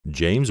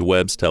James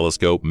Webb's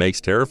telescope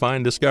makes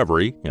terrifying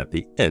discovery at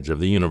the edge of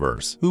the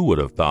universe. Who would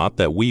have thought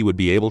that we would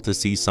be able to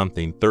see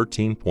something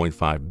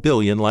 13.5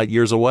 billion light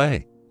years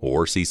away?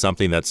 Or see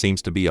something that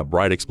seems to be a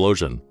bright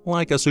explosion,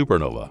 like a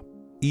supernova?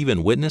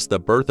 Even witness the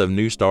birth of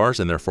new stars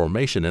and their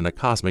formation in a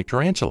cosmic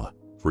tarantula,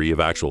 free of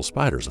actual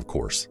spiders, of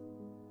course.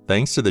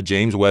 Thanks to the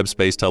James Webb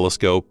Space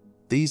Telescope,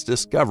 these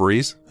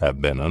discoveries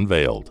have been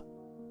unveiled.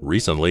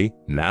 Recently,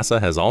 NASA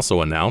has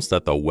also announced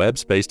that the Webb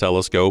Space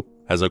Telescope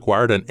has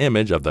acquired an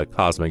image of the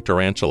cosmic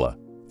tarantula,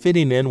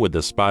 fitting in with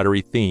the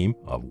spidery theme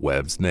of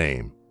Webb's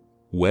name.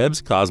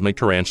 Webb's cosmic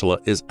tarantula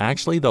is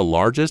actually the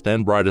largest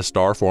and brightest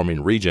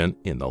star-forming region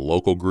in the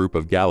local group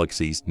of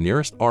galaxies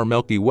nearest our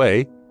Milky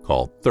Way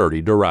called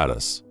 30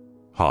 Doradus.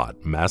 Hot,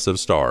 massive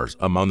stars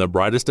among the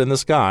brightest in the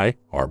sky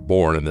are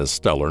born in this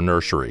stellar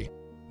nursery.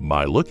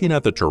 By looking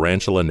at the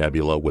Tarantula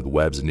Nebula with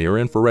Webb's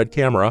near-infrared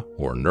camera,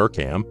 or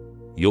NIRCam,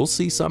 you'll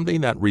see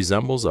something that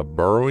resembles a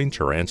burrowing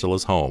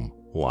tarantula's home,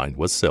 lined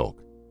with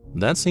silk.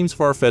 That seems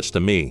far-fetched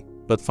to me,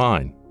 but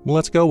fine,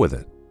 let's go with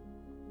it.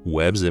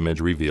 Webb's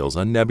image reveals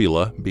a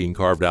nebula being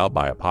carved out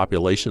by a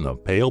population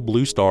of pale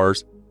blue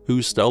stars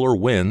whose stellar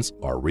winds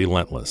are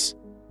relentless.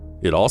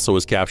 It also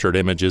has captured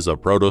images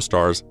of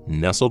protostars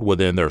nestled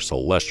within their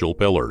celestial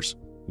pillars,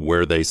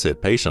 where they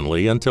sit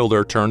patiently until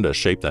their turn to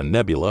shape the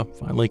nebula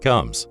finally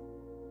comes.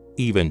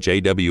 Even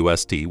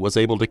JWST was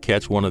able to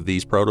catch one of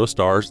these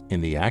protostars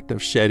in the act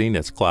of shedding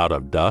its cloud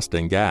of dust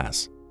and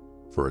gas.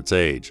 For its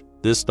age,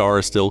 this star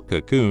is still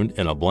cocooned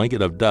in a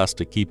blanket of dust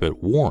to keep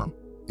it warm.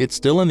 It's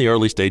still in the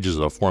early stages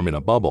of forming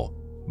a bubble,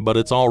 but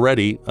it's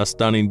already a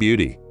stunning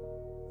beauty.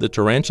 The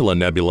Tarantula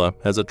Nebula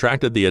has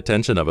attracted the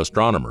attention of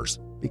astronomers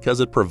because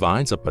it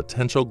provides a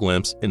potential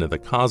glimpse into the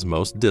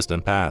cosmos'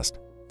 distant past.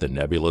 The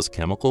nebula's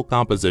chemical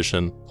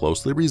composition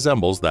closely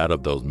resembles that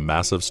of those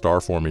massive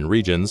star-forming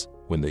regions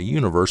when the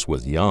universe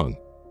was young.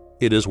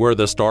 It is where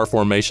the star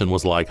formation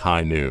was like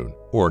high noon,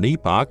 or an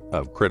epoch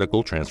of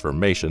critical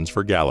transformations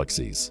for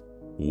galaxies.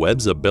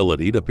 Webb's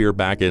ability to peer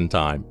back in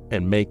time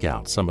and make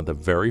out some of the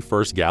very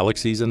first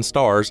galaxies and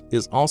stars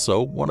is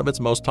also one of its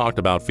most talked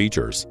about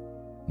features.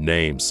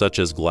 Names such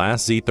as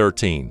Glass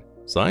Z13,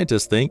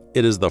 scientists think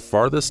it is the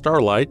farthest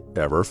starlight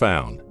ever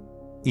found.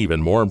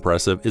 Even more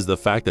impressive is the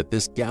fact that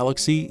this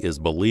galaxy is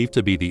believed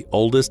to be the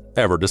oldest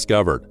ever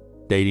discovered,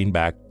 dating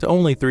back to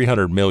only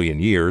 300 million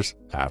years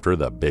after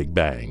the Big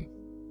Bang.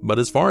 But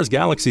as far as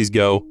galaxies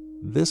go,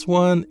 this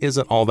one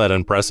isn't all that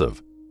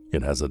impressive.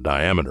 It has a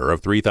diameter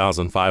of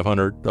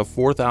 3,500 to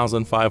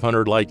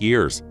 4,500 light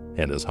years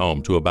and is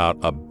home to about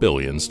a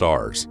billion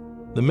stars.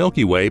 The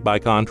Milky Way, by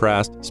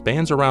contrast,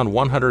 spans around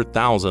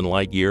 100,000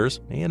 light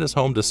years and is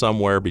home to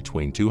somewhere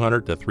between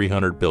 200 to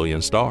 300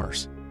 billion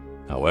stars.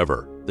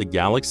 However, the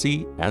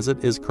galaxy as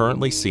it is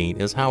currently seen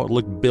is how it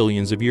looked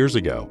billions of years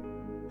ago.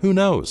 Who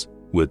knows?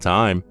 With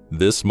time,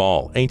 this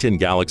small, ancient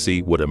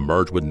galaxy would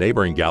emerge with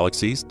neighboring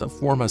galaxies to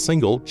form a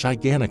single,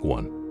 gigantic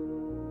one.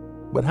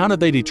 But how did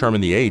they determine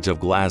the age of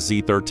Glass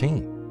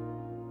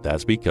Z13?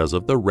 That's because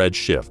of the red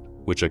shift,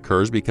 which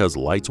occurs because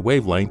light's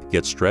wavelength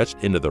gets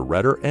stretched into the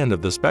redder end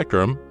of the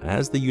spectrum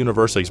as the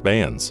universe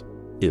expands.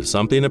 If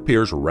something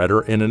appears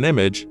redder in an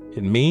image,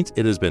 it means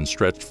it has been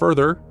stretched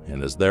further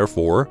and is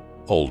therefore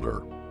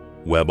older.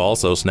 Webb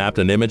also snapped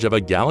an image of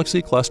a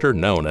galaxy cluster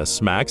known as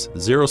SMACS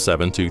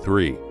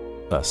 0723,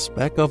 a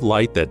speck of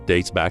light that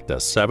dates back to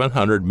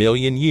 700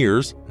 million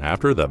years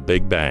after the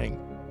Big Bang.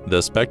 The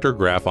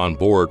spectrograph on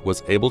board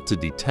was able to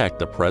detect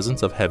the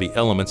presence of heavy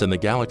elements in the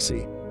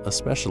galaxy,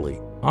 especially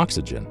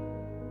oxygen.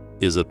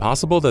 Is it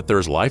possible that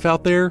there's life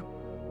out there?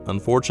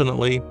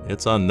 Unfortunately,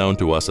 it's unknown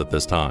to us at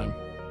this time.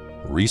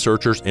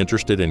 Researchers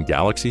interested in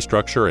galaxy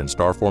structure and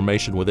star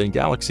formation within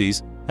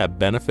galaxies have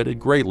benefited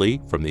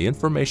greatly from the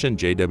information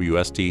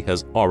JWST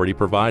has already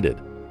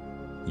provided.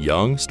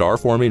 Young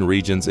star-forming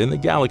regions in the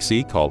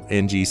galaxy called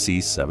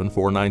NGC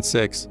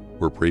 7496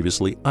 were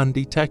previously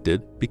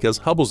undetected because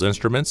Hubble's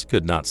instruments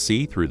could not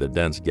see through the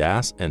dense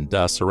gas and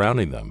dust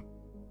surrounding them.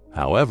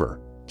 However,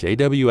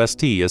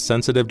 JWST is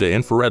sensitive to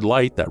infrared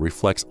light that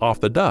reflects off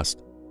the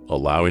dust,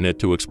 allowing it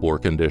to explore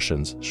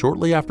conditions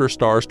shortly after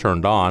stars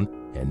turned on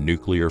and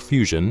nuclear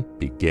fusion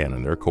began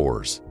in their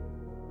cores.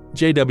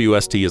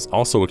 JWST is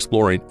also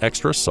exploring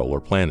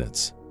extrasolar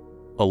planets.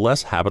 A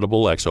less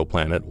habitable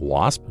exoplanet,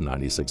 WASP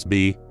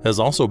 96b, has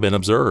also been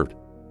observed.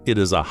 It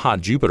is a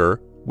hot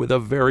Jupiter with a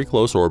very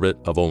close orbit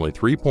of only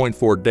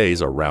 3.4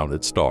 days around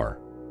its star.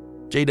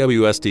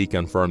 JWST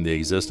confirmed the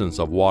existence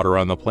of water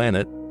on the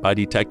planet by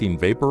detecting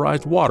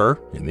vaporized water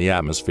in the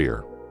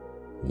atmosphere.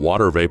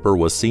 Water vapor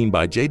was seen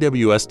by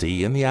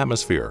JWST in the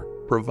atmosphere,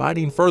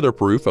 providing further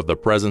proof of the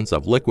presence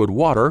of liquid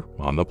water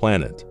on the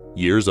planet.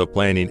 Years of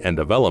planning and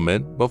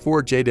development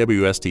before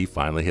JWST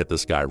finally hit the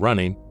sky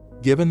running.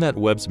 Given that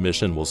Webb's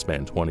mission will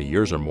span 20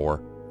 years or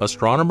more,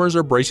 astronomers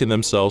are bracing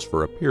themselves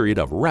for a period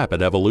of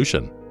rapid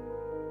evolution.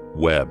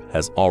 Webb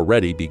has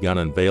already begun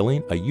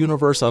unveiling a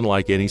universe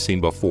unlike any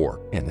seen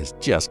before and is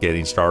just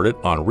getting started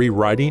on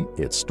rewriting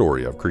its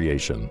story of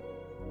creation.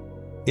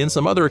 In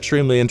some other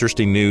extremely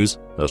interesting news,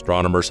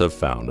 astronomers have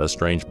found a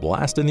strange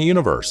blast in the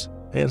universe,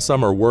 and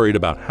some are worried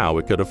about how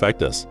it could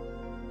affect us.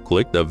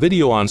 Click the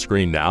video on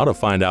screen now to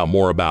find out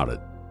more about it.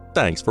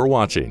 Thanks for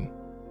watching.